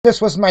This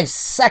was my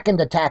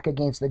second attack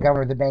against the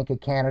governor of the Bank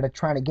of Canada,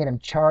 trying to get him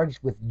charged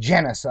with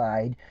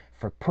genocide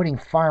for putting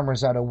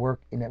farmers out of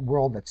work in a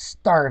world that's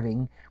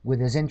starving with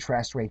his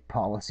interest rate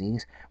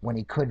policies when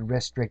he could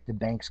restrict the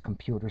bank's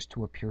computers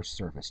to a pure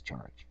service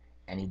charge.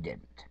 And he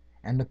didn't.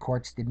 And the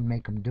courts didn't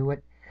make him do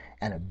it.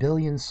 And a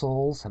billion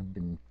souls have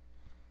been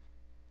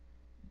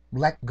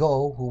let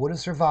go who would have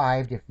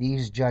survived if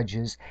these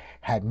judges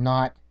had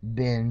not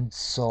been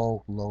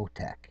so low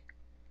tech.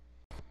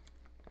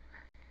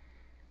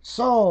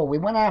 So we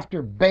went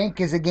after bank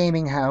as a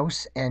gaming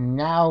house, and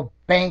now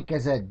bank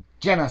as a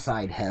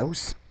genocide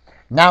house.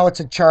 Now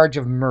it's a charge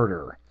of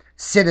murder.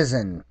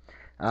 Citizen,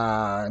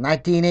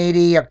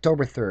 1980,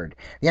 October 3rd.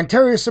 The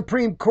Ontario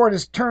Supreme Court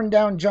has turned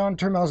down John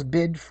Turmel's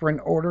bid for an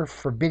order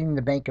forbidding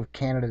the Bank of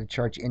Canada to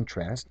charge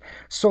interest,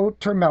 so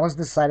Turmel has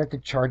decided to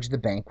charge the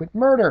bank with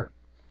murder.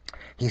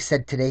 He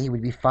said today he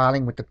would be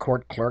filing with the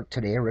court clerk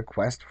today a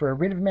request for a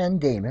writ of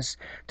mandamus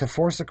to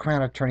force a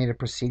Crown attorney to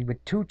proceed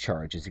with two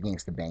charges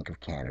against the Bank of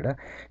Canada: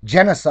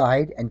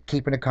 genocide and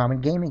keeping a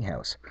common gaming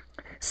house.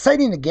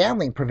 Citing the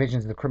gambling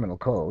provisions of the Criminal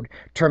Code,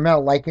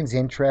 Turmel likens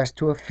interest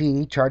to a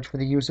fee charged for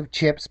the use of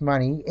chips,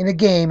 money, in a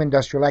game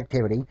industrial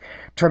activity.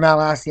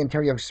 Turmel asked the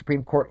Ontario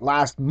Supreme Court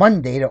last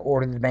Monday to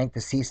order the bank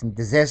to cease and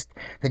desist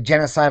the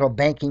genocidal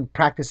banking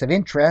practice of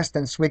interest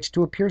and switch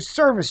to a pure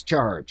service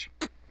charge.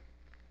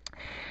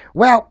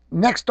 Well,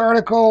 next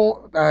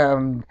article,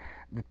 the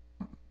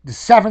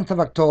 7th of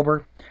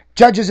October,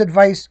 Judge's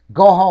Advice,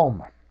 Go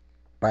Home,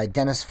 by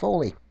Dennis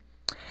Foley.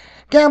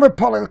 Gambler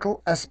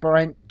political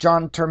aspirant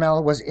John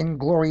Turmel was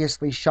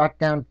ingloriously shot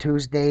down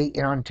Tuesday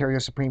in Ontario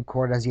Supreme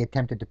Court as he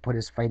attempted to put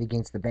his fight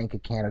against the Bank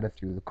of Canada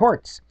through the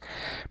courts.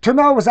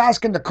 Turmel was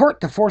asking the court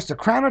to force the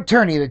Crown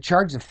attorney to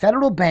charge the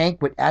federal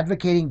bank with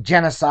advocating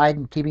genocide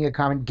and keeping a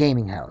common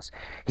gaming house.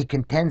 He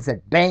contends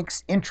that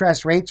banks'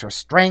 interest rates are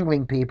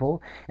strangling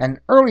people. An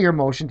earlier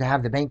motion to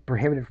have the bank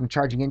prohibited from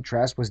charging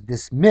interest was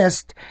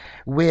dismissed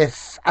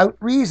without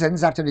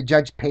reasons after the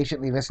judge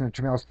patiently listened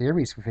to Turmel's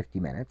theories for 50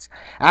 minutes.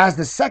 As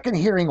the second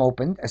hearing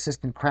opened,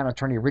 Assistant Crown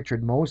Attorney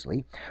Richard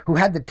Mosley, who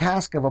had the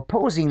task of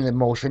opposing the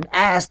motion,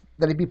 asked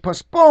that it be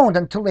postponed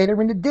until later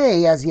in the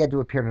day as he had to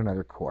appear in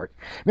another court.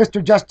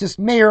 Mr. Justice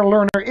Mayor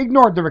Lerner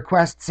ignored the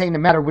request, saying the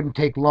matter wouldn't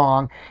take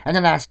long, and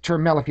then asked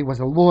Turmel if he was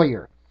a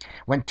lawyer.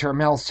 When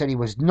Turmel said he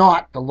was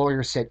not, the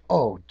lawyer said,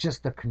 "Oh,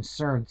 just a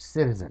concerned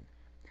citizen."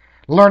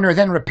 Lerner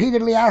then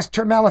repeatedly asked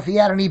Turmel if he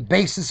had any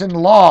basis in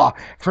law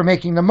for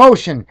making the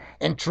motion,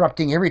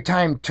 interrupting every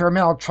time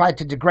Turmel tried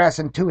to digress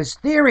into his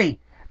theory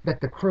that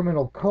the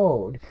criminal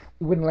code,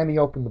 he wouldn't let me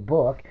open the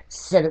book,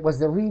 said it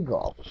was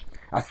illegal.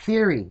 A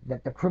theory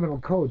that the criminal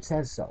code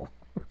says so.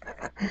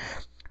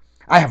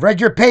 "I have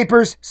read your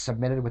papers,"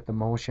 submitted with the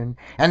motion,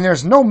 "and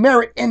there's no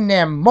merit in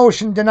them.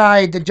 Motion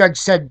denied," the judge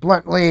said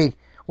bluntly.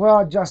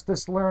 "Well,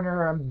 Justice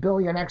Lerner, a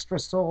billion extra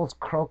souls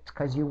croaked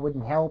because you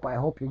wouldn't help. I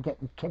hope you're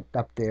getting kicked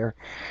up there."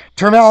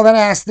 Turmel then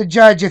asked the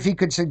judge if he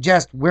could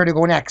suggest where to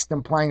go next,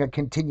 implying a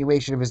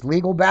continuation of his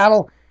legal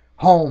battle.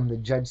 "Home," the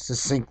judge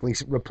succinctly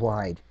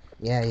replied.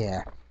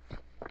 Yeah.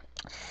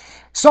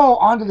 So,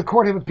 on to the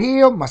Court of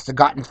Appeal. Must have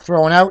gotten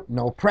thrown out.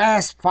 No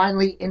press.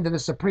 Finally, into the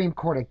Supreme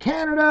Court of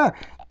Canada.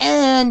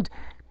 And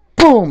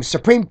boom!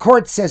 Supreme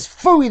Court says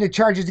phooey to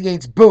charges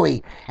against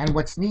Bowie. And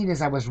what's neat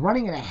is I was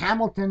running in a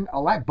Hamilton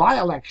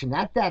by-election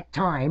at that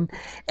time.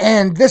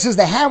 And this is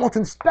the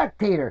Hamilton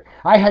Spectator.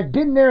 I had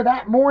been there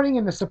that morning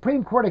in the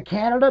Supreme Court of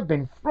Canada,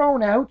 been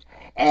thrown out.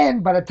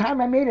 And by the time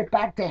I made it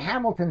back to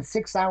Hamilton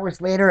 6 hours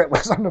later, it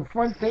was on the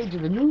front page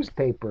of the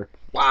newspaper.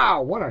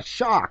 Wow, what a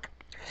shock.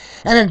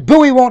 And then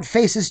Bowie won't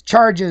face his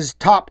charges,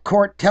 top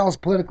court tells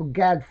political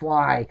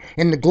gadfly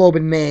in the Globe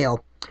and Mail.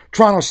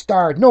 Toronto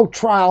Star, no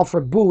trial for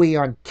Bowie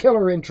on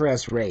killer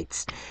interest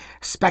rates.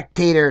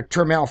 Spectator,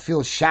 Turmel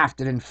feels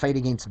shafted in fight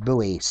against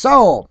Bowie.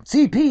 So,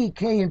 CP,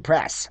 Canadian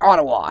Press,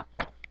 Ottawa.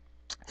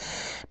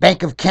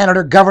 Bank of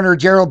Canada Governor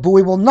Gerald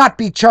Bowie will not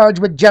be charged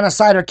with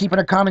genocide or keeping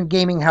a common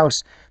gaming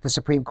house, the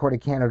Supreme Court of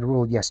Canada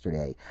ruled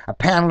yesterday. A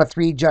panel of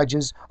 3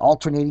 judges,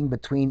 alternating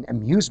between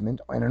amusement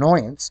and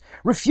annoyance,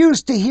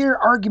 refused to hear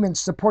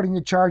arguments supporting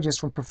the charges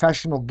from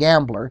professional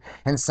gambler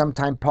and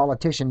sometime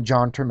politician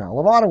John Turmel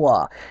of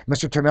Ottawa.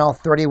 Mr. Turmel,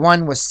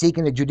 31, was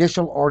seeking a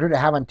judicial order to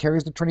have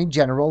Ontario's Attorney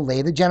General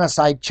lay the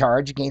genocide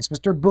charge against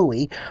Mr.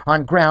 Bowie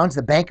on grounds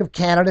the Bank of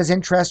Canada's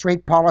interest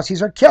rate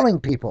policies are killing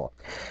people.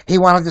 He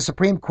wanted the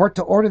Supreme Court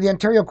to order the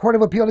Ontario Court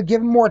of Appeal to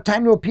give him more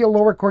time to appeal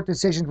lower court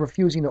decisions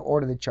refusing to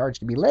order the charge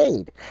to be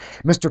laid.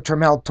 Mr.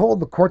 Turmel told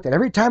the court that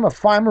every time a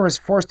farmer is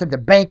forced into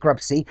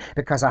bankruptcy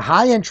because of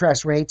high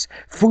interest rates,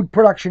 food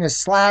production is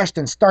slashed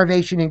and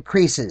starvation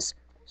increases.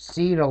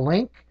 See the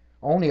link?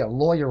 Only a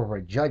lawyer or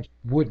a judge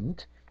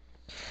wouldn't.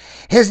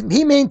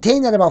 He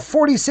maintained that about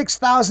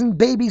 46,000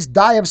 babies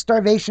die of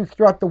starvation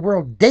throughout the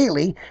world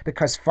daily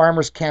because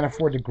farmers can't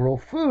afford to grow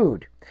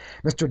food.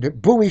 Mr.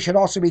 Bowie should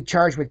also be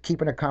charged with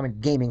keeping a common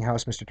gaming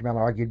house, Mr. Turmel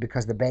argued,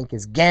 because the bank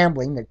is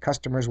gambling that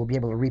customers will be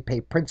able to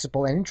repay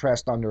principal and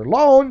interest on their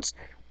loans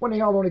when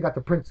they all only got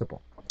the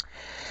principal.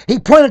 He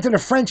pointed to the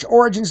French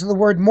origins of the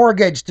word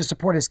mortgage to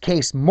support his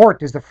case.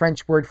 Mort is the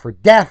French word for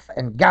death,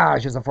 and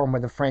gage is a form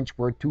of the French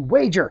word to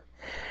wager.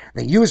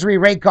 The usury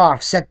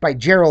rake-off set by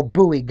Gerald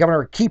Bowie,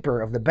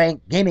 governor-keeper of the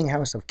Bank Gaming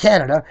House of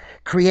Canada,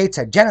 creates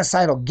a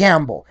genocidal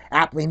gamble,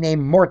 aptly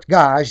named Mort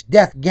Gage,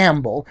 Death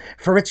Gamble,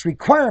 for its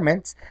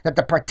requirements that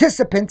the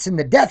participants in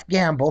the death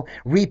gamble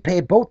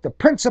repay both the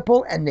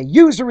principal and the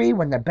usury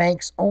when the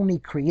banks only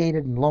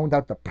created and loaned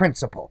out the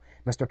principal.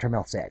 Mr.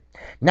 Turmel said.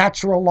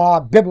 Natural law,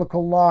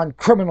 biblical law, and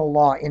criminal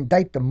law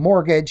indict the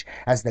mortgage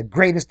as the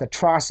greatest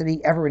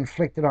atrocity ever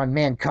inflicted on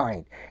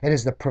mankind. It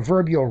is the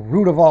proverbial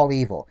root of all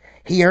evil.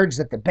 He urged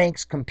that the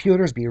bank's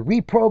computers be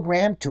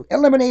reprogrammed to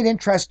eliminate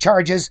interest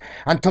charges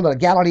until the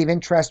legality of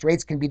interest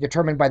rates can be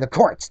determined by the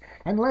courts.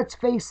 And let's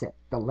face it,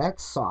 the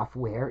Let's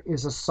software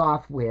is a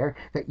software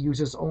that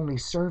uses only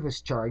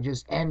service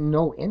charges and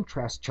no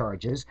interest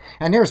charges,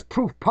 and there's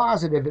proof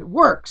positive it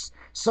works.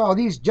 So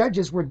these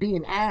judges were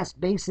being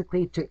asked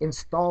basically to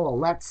install a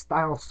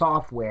Let's-style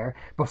software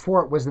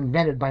before it was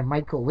invented by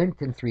Michael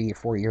Linton 3 or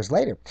 4 years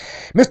later.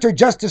 Mr.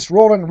 Justice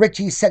Roland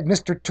Ritchie said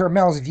Mr.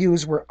 Turmel's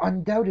views were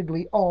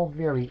undoubtedly all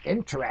very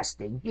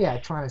interesting. Yeah,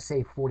 trying to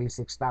save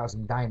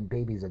 46,000 dying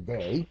babies a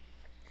day.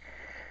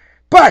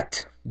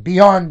 But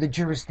beyond the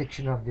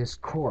jurisdiction of this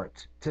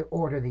court to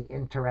order the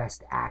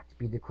Interest Act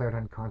be declared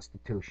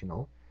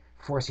unconstitutional,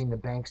 forcing the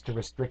banks to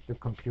restrict their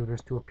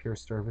computers to a pure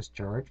service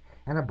charge,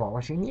 and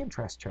abolishing the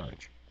interest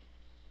charge.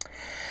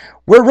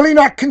 We're really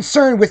not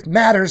concerned with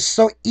matters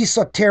so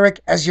esoteric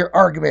as your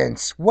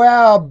arguments.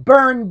 Well,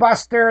 burn,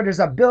 Buster, there's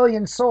a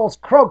billion souls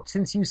croaked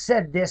since you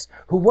said this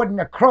who wouldn't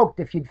have croaked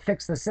if you'd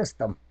fixed the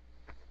system.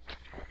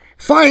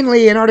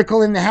 Finally, an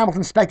article in the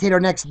Hamilton Spectator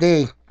next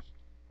day.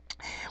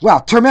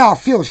 Well, Turmel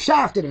feels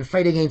shafted in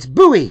fight against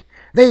Bowie.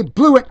 They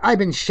blew it, I've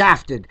been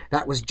shafted.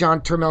 That was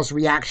John Turmel's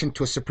reaction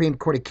to a Supreme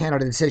Court of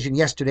Canada decision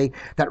yesterday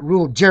that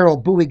ruled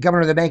Gerald Bowie,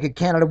 governor of the Bank of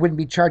Canada, wouldn't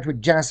be charged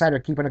with genocide or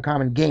keeping a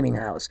common gaming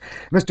house.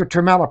 Mr.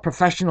 Turmel, a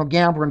professional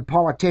gambler and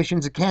politician,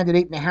 is a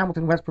candidate in the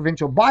Hamilton West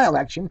provincial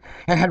by-election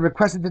and had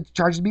requested that the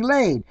charges be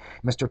laid.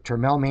 Mr.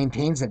 Turmel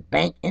maintains that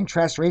bank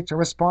interest rates are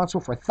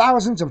responsible for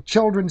thousands of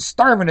children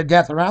starving to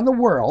death around the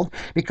world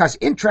because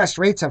interest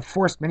rates have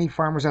forced many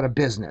farmers out of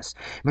business.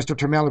 Mr.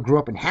 Turmel grew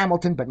up in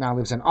Hamilton but now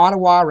lives in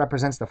Ottawa,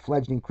 represents the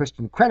fledgling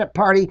Christian Credit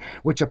Party,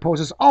 which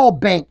opposes all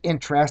bank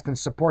interest and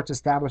supports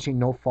establishing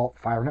no-fault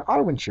fire and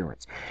auto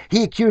insurance.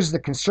 He accuses the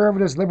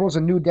Conservatives, Liberals,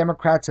 and New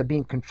Democrats of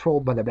being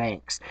controlled by the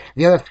banks.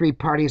 The other three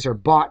parties are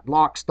bought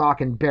lock, stock,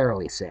 and barrel,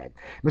 he said.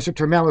 Mr.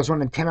 Turmel has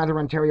run in 10 other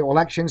Ontario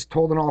elections,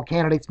 told an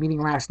all-candidates meeting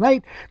last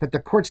night that the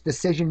court's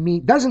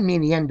decision doesn't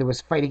mean the end to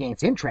his fight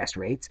against interest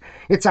rates.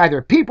 It's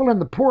either people in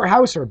the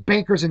poorhouse or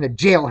bankers in the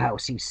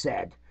jailhouse, he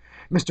said.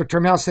 Mr.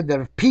 Turmel said that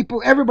if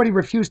everybody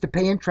refused to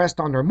pay interest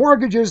on their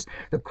mortgages,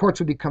 the courts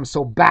would become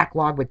so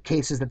backlogged with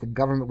cases that the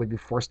government would be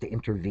forced to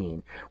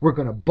intervene. We're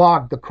going to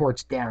bog the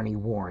courts down, he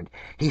warned.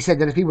 He said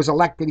that if he was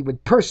elected, he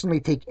would personally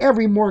take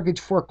every mortgage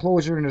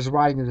foreclosure in his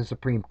riding to the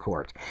Supreme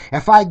Court.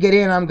 If I get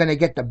in, I'm going to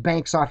get the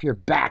banks off your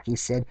back, he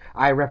said.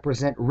 I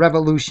represent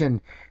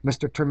revolution.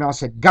 Mr. Turmel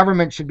said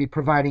government should be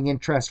providing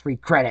interest-free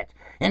credit.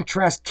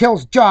 Interest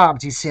kills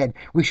jobs, he said.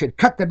 We should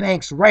cut the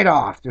banks right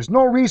off. There's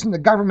no reason the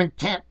government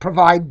can't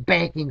provide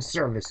banking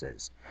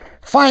services.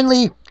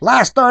 Finally,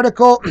 last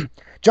article,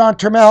 John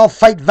Turmel,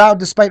 fight vowed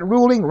despite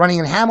ruling, running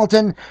in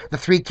Hamilton. The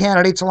three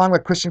candidates, along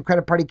with Christian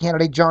Credit Party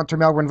candidate John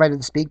Turmel, were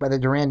invited to speak by the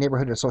Durand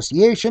Neighborhood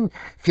Association,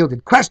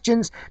 fielded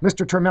questions.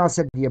 Mr. Turmel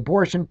said the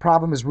abortion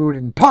problem is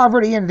rooted in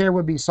poverty and there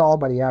would be solved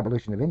by the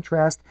abolition of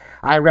interest.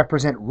 I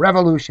represent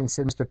revolution,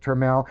 said Mr.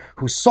 Turmel,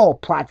 whose sole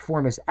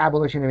platform is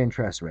abolition of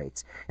interest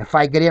rates. If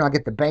I get in, I'll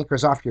get the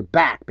bankers off your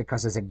back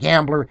because as a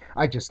gambler,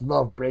 I just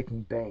love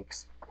breaking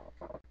banks.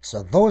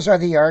 So those are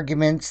the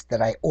arguments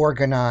that I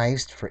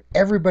organized for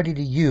everybody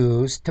to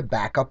use to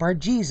back up our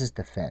Jesus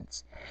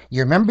defense.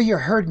 You remember you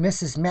heard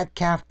Mrs.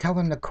 Metcalf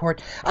telling the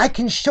court, I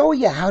can show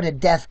you how the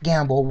death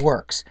gamble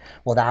works.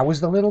 Well, that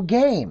was the little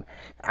game.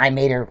 I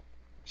made her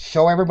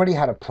show everybody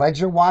how to pledge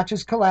their watch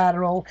as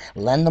collateral,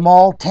 lend them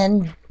all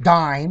 10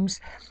 dimes,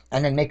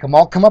 and then make them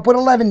all come up with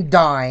 11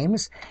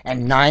 dimes,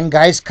 and 9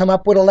 guys come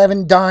up with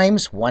 11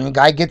 dimes. 1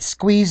 guy gets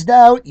squeezed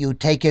out. You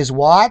take his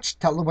watch,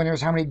 tell the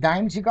winners how many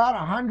dimes you got,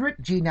 100.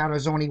 Gee, now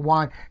there's only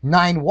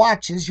 9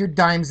 watches. Your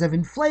dimes have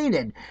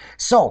inflated.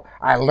 So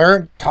I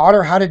taught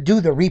her how to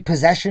do the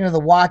repossession of the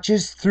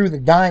watches through the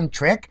dime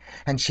trick,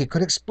 and she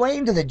could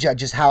explain to the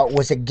judges how it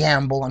was a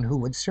gamble on who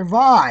would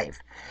survive.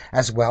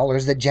 As well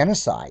as the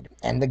genocide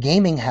and the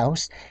gaming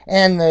house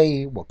and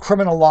the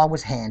criminal law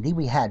was handy.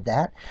 We had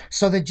that.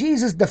 So the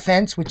Jesus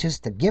defense, which is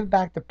to give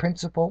back the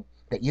principal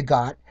that you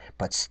got,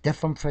 but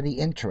stiff them for the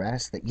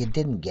interest that you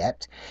didn't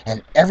get.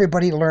 And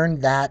everybody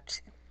learned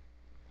that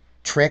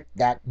trick,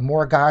 that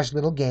mortgage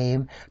little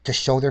game, to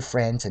show their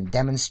friends and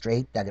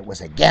demonstrate that it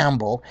was a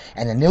gamble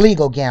and an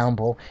illegal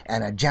gamble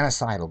and a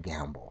genocidal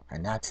gamble.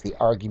 And that's the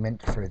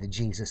argument for the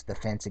Jesus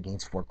defense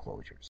against foreclosures.